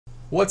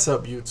What's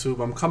up,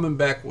 YouTube? I'm coming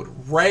back with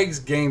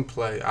Regs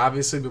gameplay.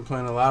 Obviously been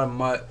playing a lot of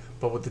MUT,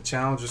 but with the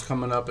challenges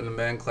coming up in the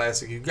Madden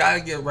Classic, you gotta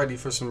get ready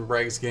for some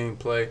Regs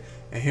gameplay.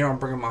 And here I'm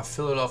bringing my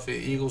Philadelphia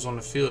Eagles on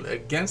the field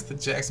against the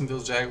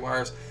Jacksonville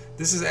Jaguars.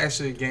 This is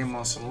actually a game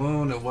on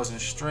Saloon. It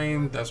wasn't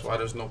streamed. That's why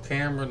there's no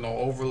camera, no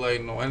overlay,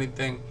 no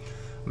anything.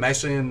 I'm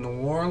actually in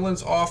New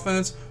Orleans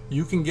offense.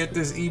 You can get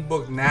this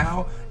ebook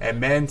now at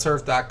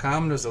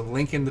MaddenTurf.com. There's a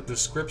link in the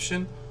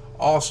description.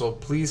 Also,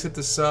 please hit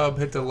the sub,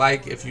 hit the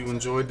like if you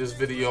enjoyed this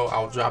video.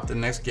 I'll drop the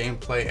next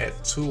gameplay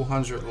at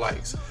 200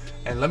 likes.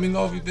 And let me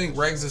know if you think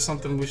Regs is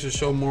something we should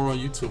show more on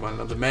YouTube. I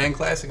know the Madden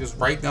Classic is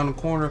right down the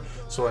corner,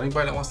 so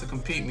anybody that wants to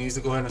compete needs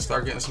to go ahead and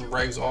start getting some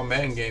Regs all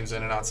Madden games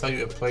in. And I'll tell you,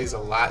 it plays a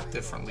lot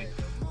differently.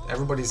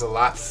 Everybody's a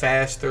lot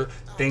faster.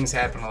 Things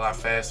happen a lot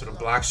faster. The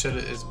block shit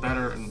is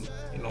better, and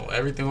you know,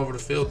 everything over the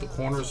field. The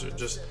corners are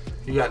just,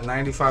 you got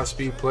 95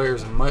 speed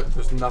players, and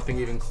there's nothing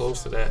even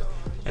close to that.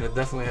 And it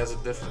definitely has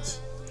a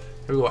difference.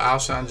 Here we go,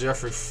 Alshon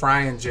Jeffrey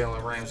frying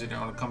Jalen Ramsey there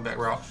on the comeback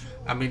route.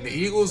 I mean, the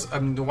Eagles,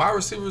 the wide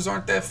receivers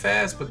aren't that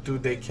fast, but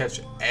dude, they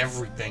catch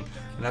everything.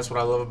 And that's what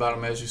I love about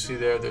them. As you see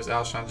there, there's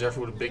Alshon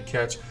Jeffrey with a big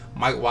catch.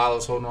 Mike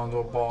Wallace holding on to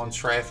a ball in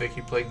traffic.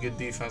 He played good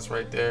defense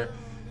right there.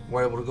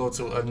 We're able to go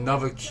to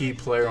another key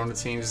player on the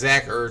team,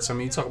 Zach Ertz. I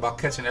mean, you talk about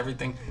catching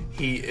everything.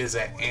 He is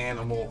an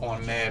animal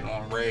on Madden,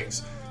 on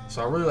Regs.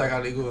 So I really like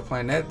how the Eagles are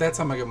playing. That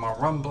time I get my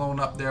run blown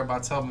up there by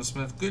Telvin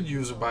Smith. Good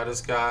user by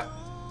this guy.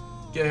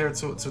 Get here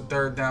to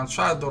third down.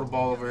 Try to throw the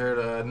ball over here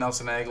to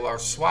Nelson Aguilar.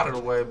 Swatted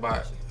away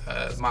by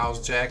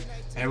Miles Jack.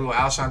 And here we go,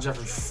 Alshon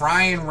Jeffrey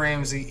frying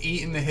Ramsey,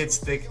 eating the hit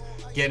stick,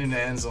 getting in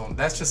the end zone.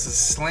 That's just a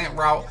slant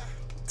route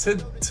to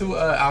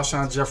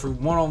Alshon Jeffrey,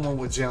 one-on-one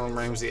with Jalen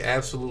Ramsey.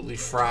 Absolutely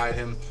fried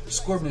him.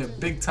 Scored me a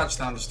big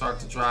touchdown to start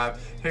the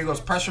drive. Here he goes,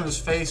 pressure in his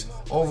face,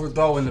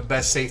 overthrow, and the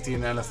best safety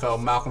in the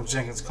NFL. Malcolm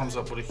Jenkins comes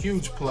up with a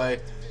huge play.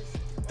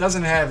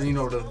 Doesn't have, you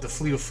know, the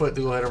fleet of foot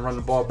to go ahead and run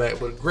the ball back,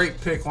 but a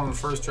great pick on the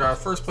first drive.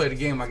 First play of the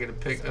game, I get a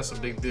pick. That's a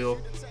big deal.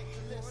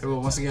 Here we go.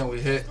 Once again, we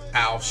hit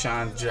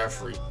Alshon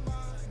Jeffrey.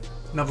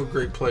 Another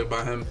great play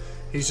by him.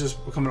 He's just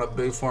coming up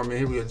big for me.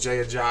 Here we go, Jay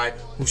Ajayi,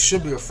 who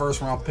should be a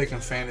first-round pick in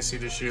fantasy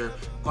this year.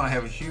 Gonna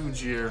have a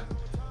huge year,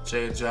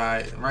 Jay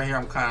Ajayi. Right here,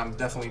 I'm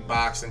definitely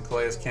boxed, and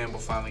Calais Campbell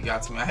finally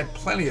got to me. I had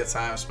plenty of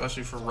time,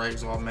 especially for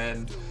Regs all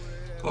Madden.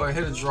 Go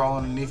ahead, hit a draw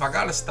underneath. I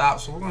got to stop,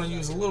 so we're going to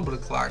use a little bit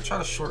of clock. Try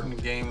to shorten the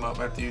game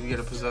up after you get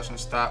a possession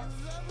stop.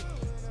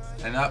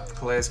 And up,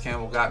 Calais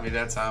Campbell got me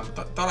that time.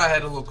 Thought I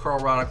had a little curl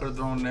route I could have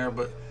thrown there,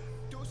 but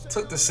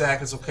took the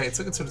sack. It's okay.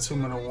 Took it to the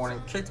 2-minute warning.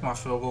 Kicked my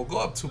field goal. Go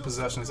up 2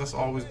 possessions. That's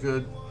always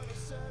good.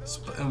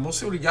 And we'll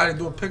see what he got to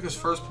do. Pick his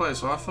first play.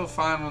 So I feel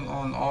fine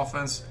on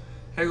offense.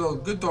 Here you go.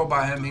 Good throw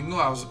by him. He knew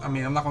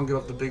I'm not going to give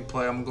up the big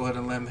play. I'm going to go ahead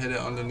and let him hit it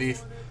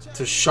underneath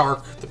to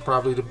Shark,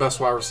 probably the best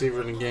wide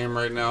receiver in the game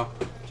right now.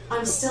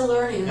 I'm still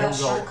learning about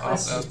shark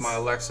questions. That's my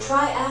Alexa.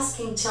 Try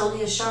asking tell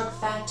me a shark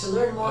fact to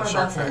learn more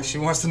about them. She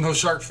wants to know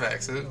shark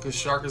facts because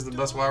Shark is the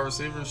best wide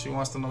receiver and she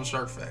wants to know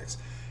shark facts.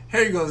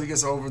 Here he goes. He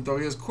gets an overthrow.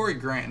 He has Corey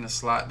Grant in the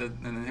slot, and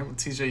then hit with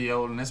TJ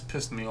Yeldon. This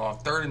pissed me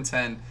off. 3rd and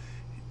 10.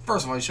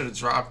 First of all, he should have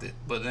dropped it,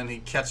 but then he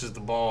catches the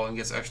ball and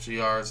gets extra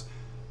yards.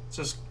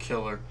 Just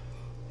killer.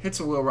 Hits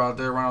a wheel route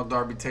there. Ronald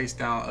Darby takes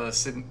down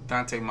Sidney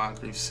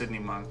Moncrief.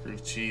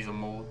 Jeez,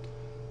 I'm old.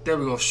 There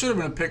we go. Should have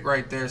been a pick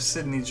right there.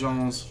 Sidney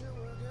Jones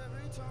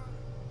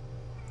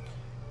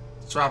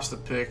drops the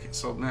pick,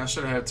 so now I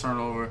should have had a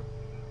turnover.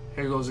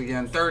 Here goes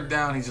again, 3rd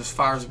down. He just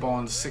fires the ball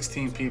into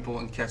 16 people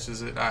and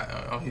catches it.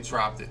 Oh, he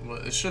dropped it. Well,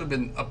 it should have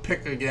been a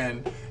pick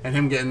again, and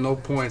him getting no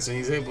points, and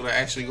he's able to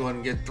actually go ahead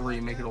and get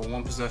 3, make it a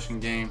 1-possession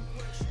game.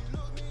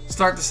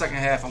 Start the second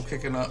half. I'm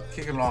kicking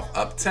off,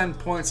 up 10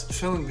 points,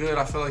 feeling good.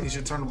 I feel like he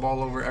should turn the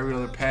ball over every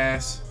other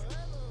pass.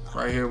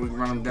 Right here, we can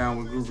run him down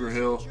with Gruger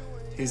Hill.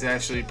 He's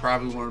actually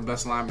probably one of the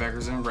best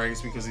linebackers in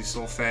Regs because he's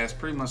so fast,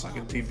 pretty much like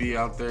a DB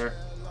out there.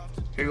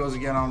 Here goes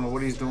again. I don't know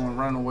what he's doing,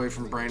 running away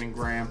from Brandon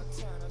Graham.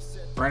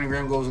 Brandon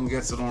Graham goes and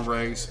gets it on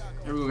Regs.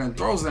 Here we go again,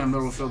 throws it in the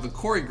middle of the field to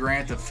Corey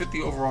Grant, the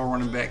 50 overall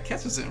running back,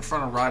 catches it in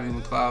front of Rodney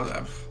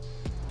McLeod.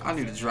 I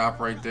need a drop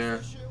right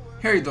there.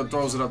 Here he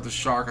throws it up to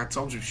Shark. I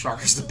told you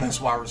Shark is the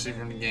best wide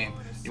receiver in the game.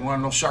 You want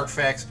to know Shark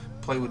facts?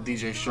 Play with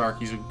DJ Shark.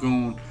 He's a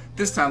goon.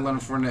 This time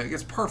Leonard Fournette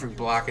gets perfect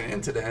blocking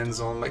into the end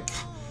zone. Like,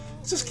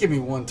 just give me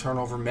 1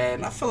 turnover,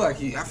 man. I feel like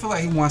he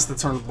wants to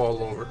turn the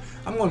ball over.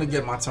 I'm going to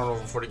get my turnover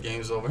before the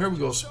game's over. Here we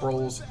go,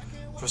 Sproles.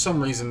 For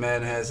some reason,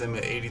 Madden has him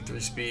at 83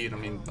 speed. I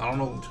mean, I don't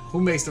know who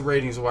makes the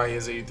ratings why he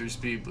has 83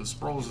 speed, but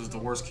Sproles is the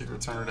worst kick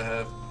returner to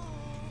have.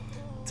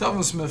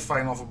 Telvin Smith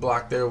fighting off a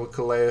block there with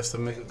Calais to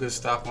make a good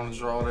stop on the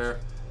draw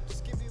there.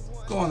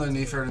 Go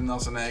underneath here to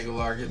Nelson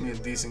Aguilar. Get me a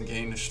decent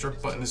game. The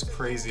strip button is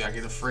crazy. I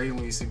get afraid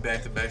when you see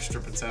back-to-back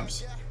strip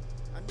attempts.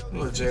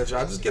 Look at Jay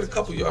Ajayi. Just get a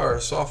couple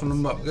yards. Soften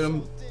them up.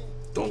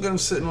 Don't get him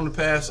sitting on the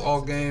pass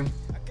all game.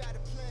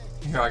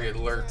 Here I get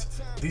lurked.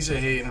 DJ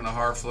Hayden in a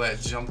hard flat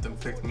jumped and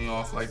picked me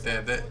off like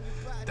that.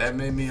 That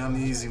made me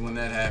uneasy when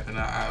that happened.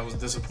 I was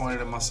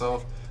disappointed in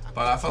myself,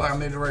 but I felt like I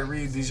made the right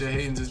read. DJ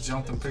Hayden just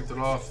jumped and picked it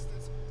off.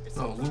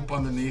 So loop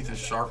underneath and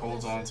Shark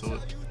holds on to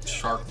it.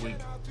 Shark weak.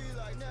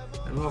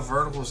 They go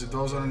verticals. He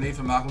throws underneath,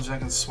 and Malcolm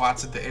Jenkins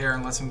swats at the air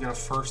and lets him get a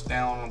first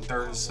down on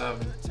 3rd and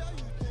 7.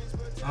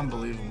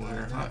 Unbelievable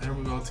here. Here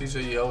we go,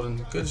 TJ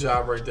Yeldon. Good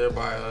job right there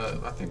by,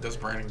 I think that's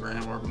Brandon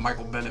Graham or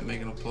Michael Bennett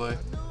making a play.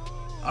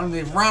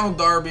 Underneath, Ronald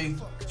Darby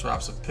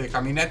drops a pick.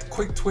 I mean, that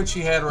quick twitch he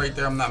had right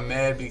there, I'm not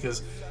mad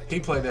because he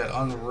played that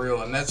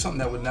unreal, and that's something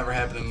that would never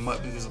happen in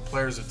MUT because the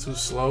players are too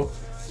slow.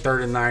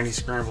 3rd and 9, he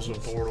scrambles with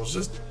Bortles.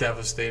 Just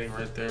devastating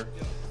right there.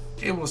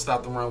 Able to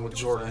stop the run with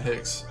Jordan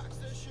Hicks.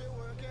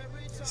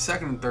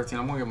 2nd and 13.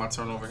 I'm going to get my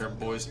turnover here,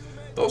 boys.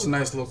 Throws a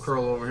nice little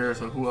curl over here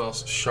to who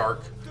else?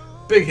 Shark.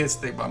 Big hit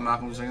stick by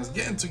Malcolm Jenkins.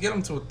 Get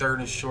him to a 3rd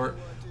and short.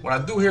 What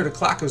I do here, the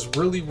clock is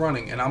really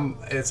running, and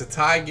it's a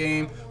tie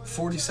game.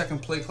 40-second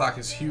play clock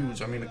is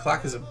huge. I mean, the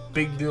clock is a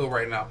big deal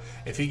right now.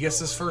 If he gets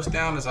this first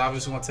down, it's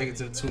obviously going to take it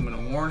to the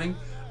 2-minute warning.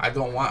 I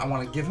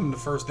want to give him the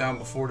first down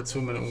before the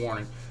 2-minute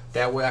warning.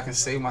 That way I can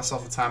save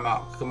myself a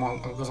timeout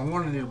because I'm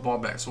going to need the ball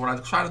back. So what I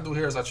try to do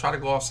here is I try to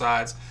go off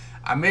sides.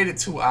 I made it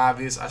too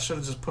obvious. I should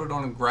have just put it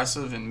on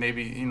aggressive and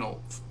maybe, you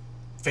know,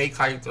 fake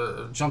hiked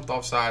or jumped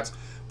off sides.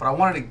 But I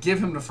wanted to give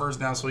him the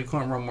first down so he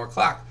couldn't run more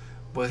clock.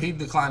 But he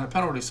declined the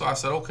penalty, so I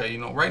said, okay, you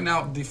know, right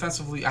now,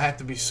 defensively, I have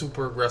to be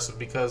super aggressive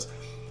because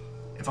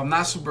if I'm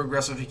not super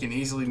aggressive, he can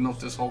easily milk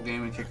this whole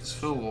game and kick this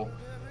field goal.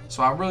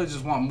 So I really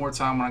just want more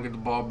time when I get the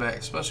ball back,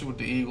 especially with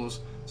the Eagles.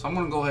 So I'm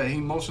going to go ahead. He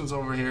motions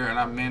over here, and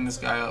I man this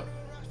guy up.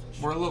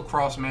 We're a little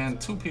cross, man.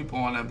 2 people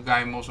on that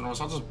guy in motion over,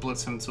 so I'll just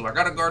blitz him too. I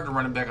got to guard the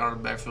running back out of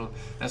the backfield.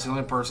 That's the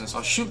only person. So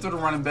I shoot to the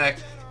running back,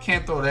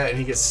 can't throw that, and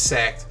he gets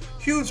sacked.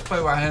 Huge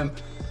play by him.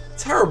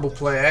 Terrible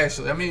play,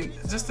 actually. I mean,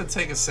 just to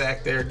take a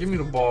sack there, give me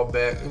the ball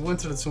back. It went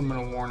to the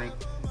 2-minute warning.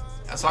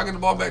 So I get the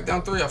ball back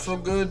down 3. I feel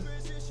good.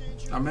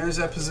 I managed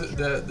that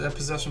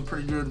possession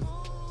pretty good.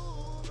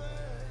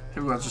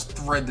 Here we go. Just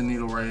thread the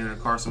needle right here to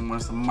Carson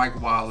Wentz, to Mike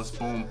Wallace.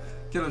 Boom.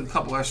 Get a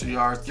couple extra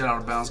yards. Get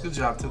out of bounds. Good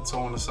job tiptoe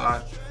on the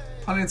side.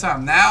 Plenty of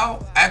time.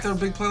 Now, after a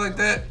big play like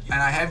that,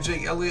 and I have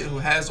Jake Elliott who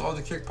has all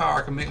the kick power,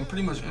 I can make him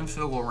pretty much in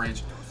field goal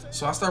range.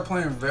 So I start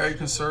playing very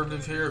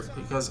conservative here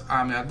because,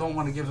 I mean, I don't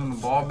want to give him the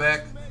ball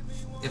back.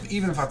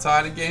 Even if I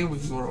tie the game, we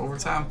can go to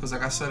overtime because,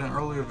 like I said in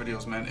earlier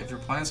videos, man, if you're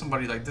playing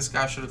somebody like this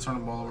guy should have turned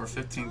the ball over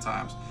 15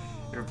 times.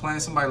 If you're playing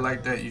somebody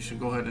like that, you should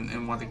go ahead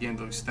and want the game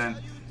to extend.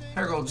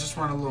 Here we go, just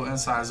run a little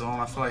inside zone.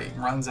 I feel like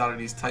runs out of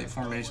these tight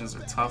formations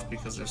are tough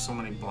because there's so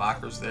many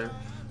blockers there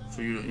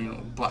for you to, you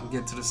know,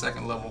 get to the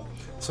 2nd level.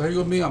 So here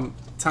you go, me.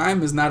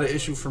 Time is not an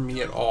issue for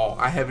me at all.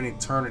 I have an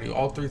eternity.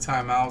 All 3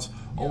 timeouts,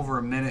 over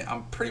a minute.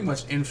 I'm pretty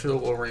much in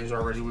field goal range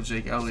already with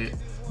Jake Elliott.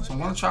 So I'm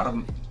going to try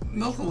to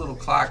milk a little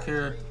clock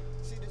here.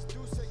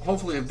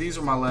 Hopefully, if these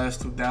are my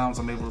last 2 downs,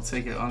 I'm able to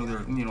take it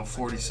under, you know,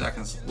 40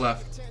 seconds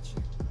left.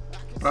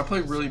 But I play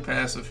really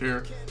passive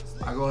here.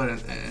 I go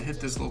ahead and hit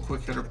this little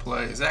quick hitter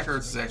play. Zach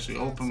Ertz is actually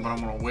open, but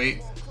I'm going to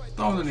wait.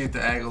 Throw underneath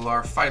the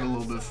Aguilar, fight a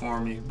little bit for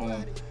me.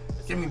 Boom.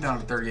 Get me down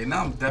to 38.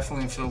 Now I'm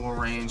definitely in field goal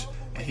range,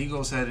 and he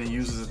goes ahead and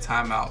uses a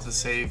timeout to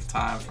save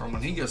time for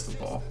when he gets the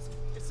ball.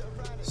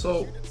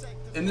 So,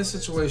 in this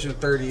situation,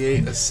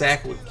 38, a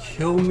sack would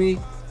kill me.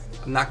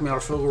 Knock me out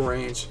of field goal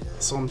range.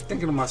 So I'm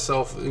thinking to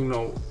myself, you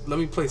know, let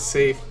me play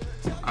safe.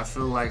 I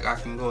feel like I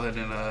can go ahead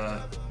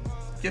and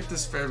get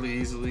this fairly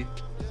easily.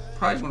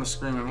 Probably going to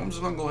scream him. I'm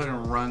just going to go ahead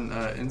and run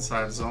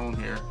inside zone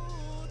here.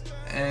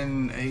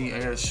 And I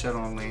got a shed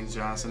on Lane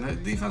Johnson. The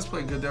defense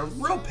played good there.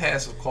 Real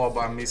passive call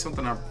by me,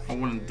 something I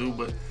wouldn't do,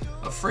 but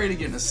afraid of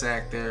getting a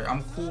sack there.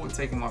 I'm cool with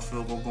taking my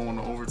field goal, going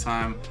to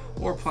overtime,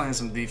 or playing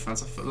some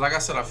defense. Like I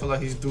said, I feel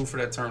like he's due for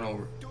that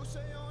turnover.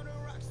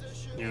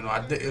 You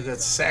know, if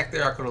it's sack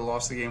there, I could have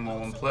lost the game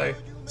on 1 play.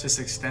 Just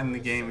extend the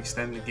game,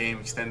 extend the game,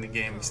 extend the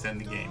game, extend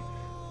the game.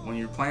 When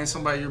you're playing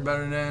somebody you're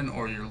better than,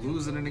 or you're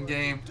losing in the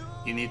game,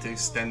 you need to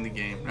extend the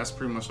game. That's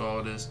pretty much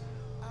all it is.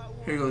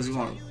 Here he goes.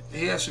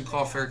 He actually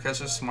called fair catch.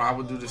 That's smart. I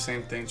would do the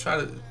same thing. Try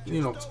to,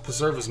 you know,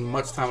 preserve as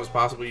much time as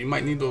possible. You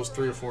might need those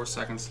 3 or 4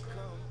 seconds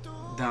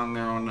down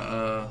there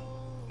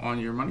on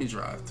your money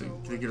drive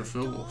to get a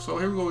field goal. So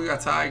here we go. We got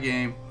tie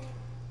game.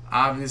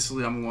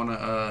 Obviously, I'm going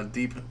to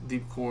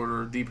deep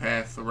quarter, deep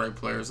half the right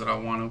players that I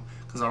want to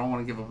because I don't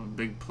want to give up a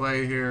big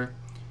play here.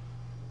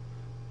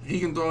 He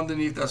can throw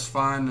underneath, that's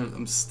fine.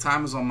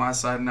 Time is on my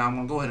side now. I'm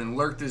going to go ahead and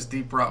lurk this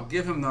deep route,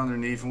 give him the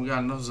underneath, and we got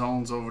enough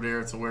zones over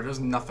there to where there's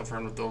nothing for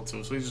him to throw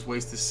to. So he just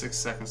wasted 6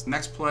 seconds.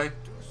 Next play,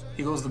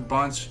 he goes to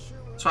bunch,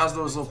 tries to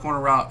throw his little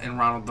corner route, and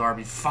Ronald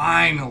Darby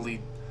finally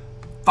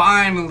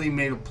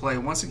made a play.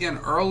 Once again,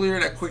 earlier,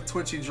 that quick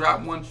twitch, he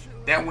dropped one.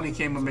 That one he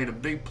came and made a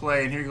big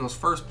play, and here he goes.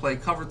 First play,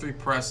 cover 3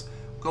 press,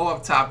 go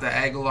up top to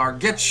Aguilar,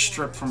 get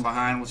stripped from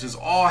behind, which has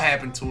all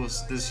happened to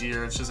us this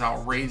year. It's just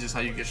outrageous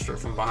how you get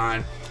stripped from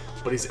behind.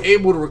 But he's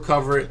able to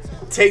recover it,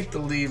 take the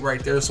lead right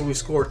there. So we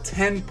scored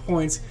 10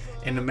 points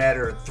in a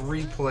matter of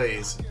 3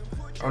 plays.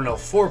 Or no,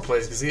 4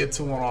 plays because he had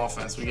 2 on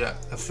offense. We got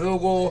a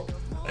field goal,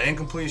 an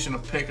incompletion, a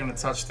pick, and a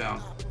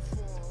touchdown.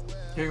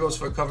 Here he goes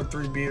for a cover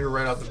 3 beater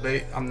right out the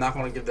bait. I'm not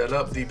going to give that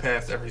up. Deep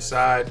half to every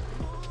side.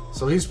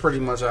 So he's pretty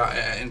much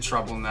in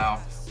trouble now.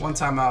 1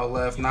 timeout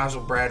left.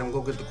 Nigel Bradham,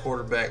 go get the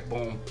quarterback.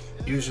 Boom.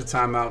 Use your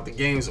timeout. The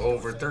game's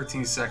over.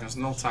 13 seconds.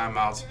 No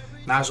timeouts.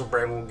 Nigel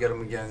Bradley will get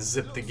him again,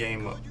 zip the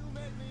game up.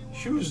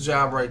 Huge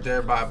job right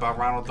there by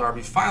Ronald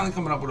Darby, finally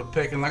coming up with a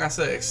pick. And like I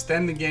said,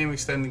 extend the game,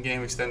 extend the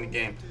game, extend the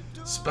game.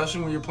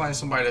 Especially when you're playing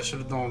somebody that should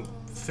have done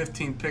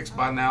 15 picks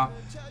by now.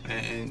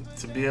 And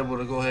to be able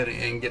to go ahead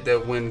and get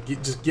that win,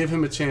 just give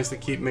him a chance to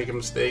keep making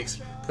mistakes,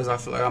 because I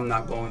feel like I'm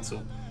not going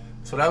to.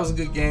 So that was a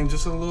good game.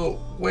 Just a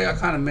little way I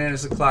kind of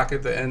managed the clock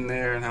at the end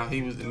there, and how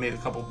he made a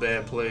couple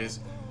bad plays.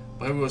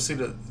 But we'll see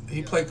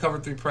he played cover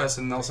 3 press,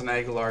 and Nelson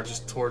Aguilar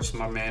just torched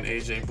my man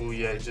AJ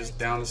Bouye just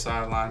down the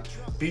sideline.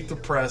 Beat the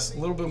press, a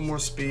little bit more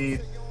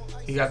speed.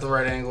 He got the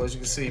right angle, as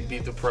you can see.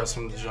 Beat the press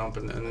from the jump,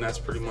 and that's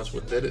pretty much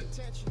what did it.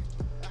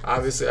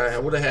 Obviously, I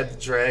would have had to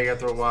drag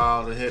after a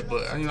while to hit,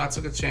 but I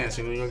took a chance.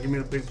 You're gonna give me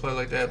a big play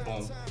like that,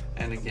 boom,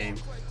 end the game.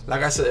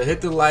 Like I said,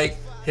 hit the like,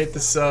 hit the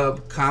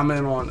sub,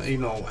 comment on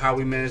how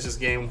we manage this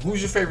game.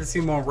 Who's your favorite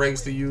team on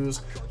Regs to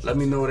use? Let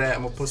me know that.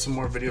 I'm gonna put some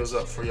more videos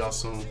up for y'all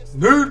soon.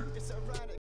 Nerd.